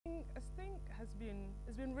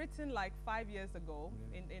been written like 5 years ago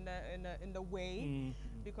in the way,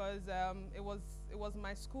 because it was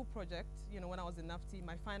my school project, you know, when I was in NAFTI,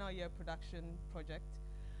 my final year production project,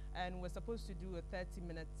 and we're supposed to do a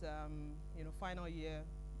 30-minute you know, final year,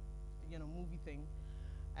 you know, movie thing,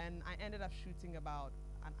 and I ended up shooting about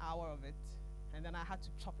an hour of it, and then I had to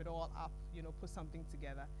chop it all up, you know, put something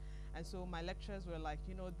together. And so my lecturers were like,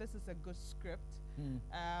 you know, this is a good script.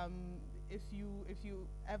 If you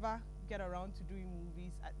ever get around to doing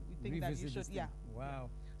movies, we think that you should, yeah. Wow.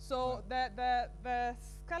 So the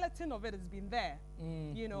skeleton of it has been there,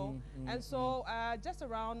 you know, and so just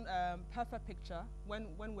around Perfect Picture,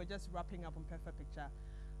 when we're just wrapping up on Perfect Picture,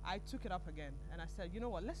 I took it up again and I said, you know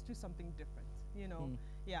what, let's do something different, you know,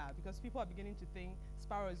 yeah, because people are beginning to think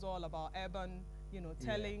Sparrow is all about urban, you know,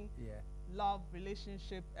 telling love,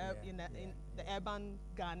 relationship in the urban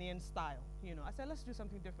Ghanaian style, you know. I said, let's do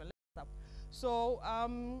something different. Let's up. So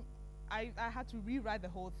I had to rewrite the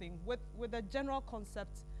whole thing with the general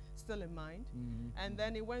concept still in mind, and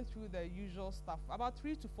then it went through the usual stuff, about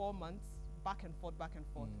 3 to 4 months, back and forth,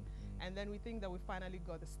 and then we think that we finally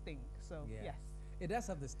got the sting. So yes, it does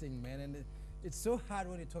have the sting, man, and it's so hard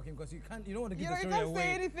when you're talking because you don't want to give the story away. You can't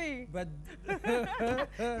say anything. But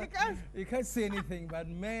you can't say anything. But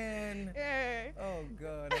man, oh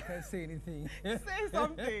God, I can't say anything. Say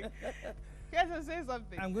something. Yes, say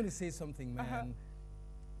something. I'm going to say something, man.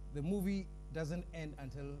 The movie doesn't end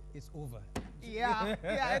until it's over. Yeah,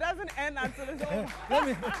 yeah, it doesn't end until it's over. Let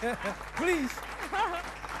me, please.